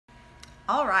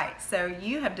All right, so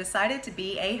you have decided to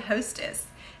be a hostess.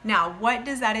 Now, what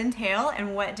does that entail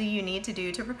and what do you need to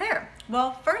do to prepare?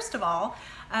 Well, first of all,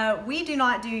 we do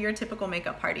not do your typical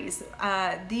makeup parties.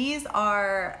 These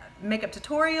are makeup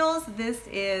tutorials. This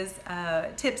is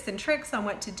tips and tricks on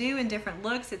what to do in different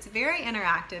looks. It's very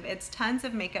interactive. It's tons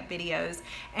of makeup videos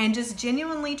and just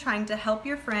genuinely trying to help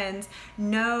your friends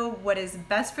know what is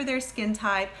best for their skin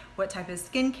type, what type of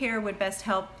skincare would best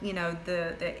help, you know,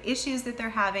 the issues that they're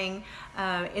having.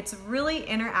 It's really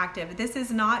interactive. This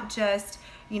is not just,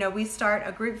 you know, we start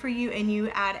a group for you and you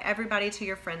add everybody to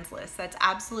your friends list. That's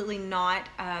absolutely not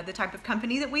the type of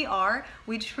company that we are.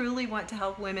 We truly want to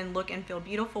help women look and feel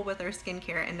beautiful with their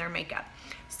skincare and their makeup.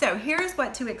 So here's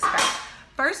what to expect.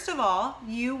 First of all,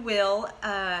 you will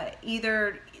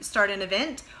either start an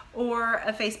event or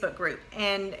a Facebook group,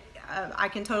 and I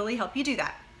can totally help you do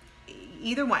that.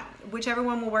 Either one, whichever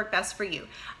one will work best for you.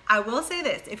 I will say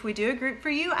this, if we do a group for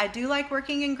you, I do like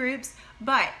working in groups,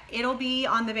 but it'll be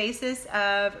on the basis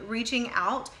of reaching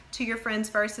out to your friends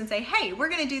first and say, hey, we're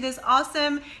gonna do this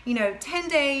awesome, you know,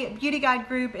 10-day beauty guide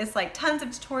group. It's like tons of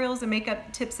tutorials and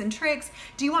makeup tips and tricks.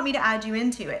 Do you want me to add you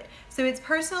into it? So it's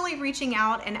personally reaching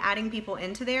out and adding people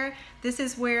into there. This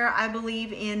is where I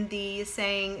believe in the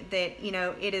saying that, you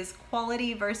know, it is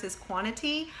quality versus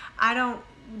quantity. I don't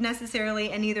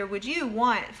necessarily, and neither would you,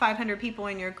 want 500 people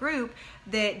in your group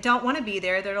that don't want to be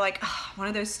there. They're like, oh, one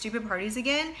of those stupid parties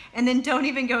again, and then don't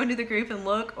even go into the group and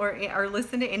look or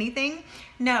listen to anything.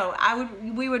 No,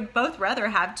 we would both rather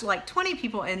have like 20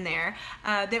 people in there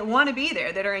that want to be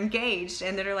there, that are engaged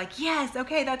and that are like, yes,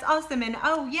 okay, that's awesome, and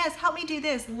oh yes, help me do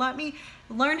this, let me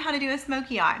learn how to do a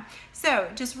smoky eye. So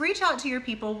just reach out to your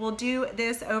people. We'll do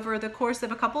this over the course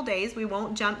of a couple days. We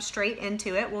won't jump straight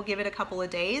into it. We'll give it a couple of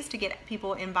days to get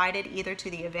people invited either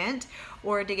to the event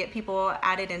or to get people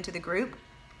added into the group.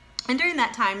 And during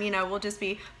that time, you know, we'll just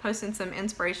be posting some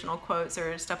inspirational quotes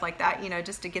or stuff like that, you know,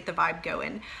 just to get the vibe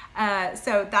going.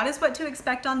 So that is what to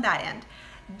expect on that end.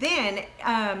 Then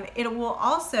it will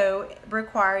also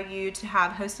require you to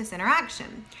have hostess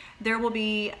interaction. There will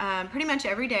be pretty much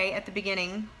every day at the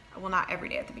beginning, well, not every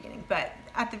day at the beginning, but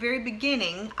at the very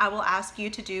beginning, I will ask you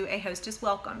to do a hostess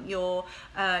welcome. You'll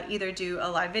either do a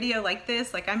live video like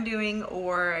this, like I'm doing,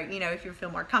 or, you know, if you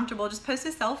feel more comfortable, just post a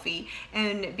selfie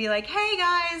and be like, hey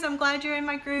guys, I'm glad you're in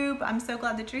my group. I'm so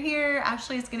glad that you're here.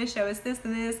 Ashley is gonna show us this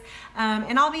and this.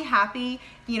 And I'll be happy,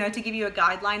 you know, to give you a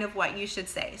guideline of what you should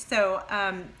say. So,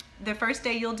 the first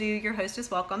day you'll do your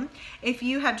hostess welcome. If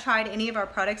you have tried any of our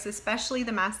products, especially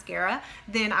the mascara,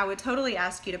 then I would totally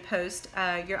ask you to post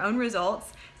your own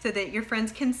results so that your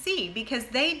friends can see, because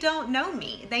they don't know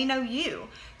me, they know you.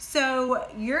 So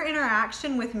your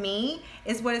interaction with me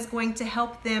is what is going to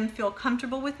help them feel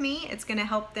comfortable with me. It's gonna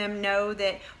help them know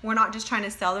that we're not just trying to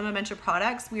sell them a bunch of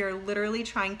products. We are literally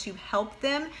trying to help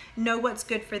them know what's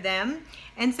good for them.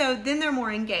 And so then they're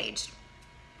more engaged.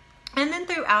 And then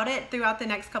throughout the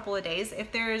next couple of days,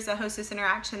 if there's a hostess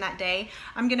interaction that day,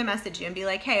 I'm gonna message you and be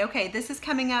like, hey, okay, this is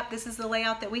coming up. This is the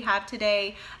layout that we have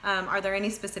today. Are there any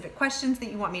specific questions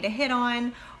that you want me to hit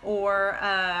on? Or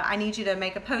I need you to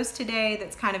make a post today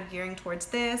that's kind of gearing towards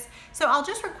this. So I'll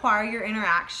just require your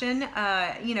interaction,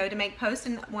 you know, to make posts.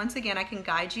 And once again, I can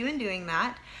guide you in doing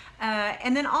that.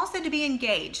 And then also to be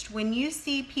engaged. When you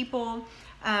see people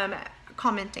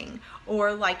commenting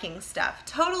or liking stuff,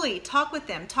 totally talk with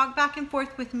them, talk back and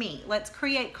forth with me. Let's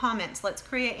create comments, let's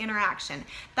create interaction.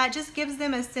 That just gives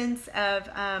them a sense of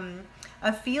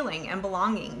feeling and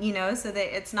belonging, you know, so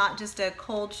that it's not just a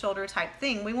cold shoulder type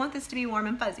thing. We want this to be warm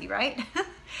and fuzzy, right?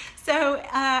 So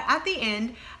at the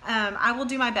end, I will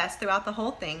do my best throughout the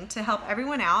whole thing to help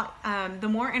everyone out. The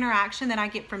more interaction that I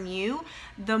get from you,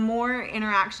 the more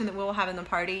interaction that we'll have in the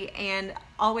party, and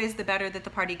always the better that the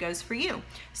party goes for you.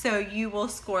 So you will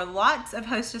score lots of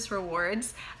hostess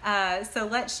rewards. So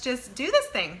let's just do this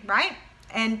thing, right?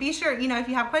 And be sure, you know, if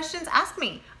you have questions, ask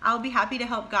me. I'll be happy to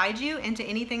help guide you into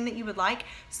anything that you would like.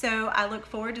 So I look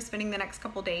forward to spending the next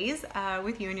couple days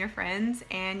with you and your friends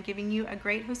and giving you a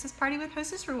great hostess party with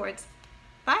hostess rewards.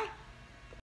 Bye.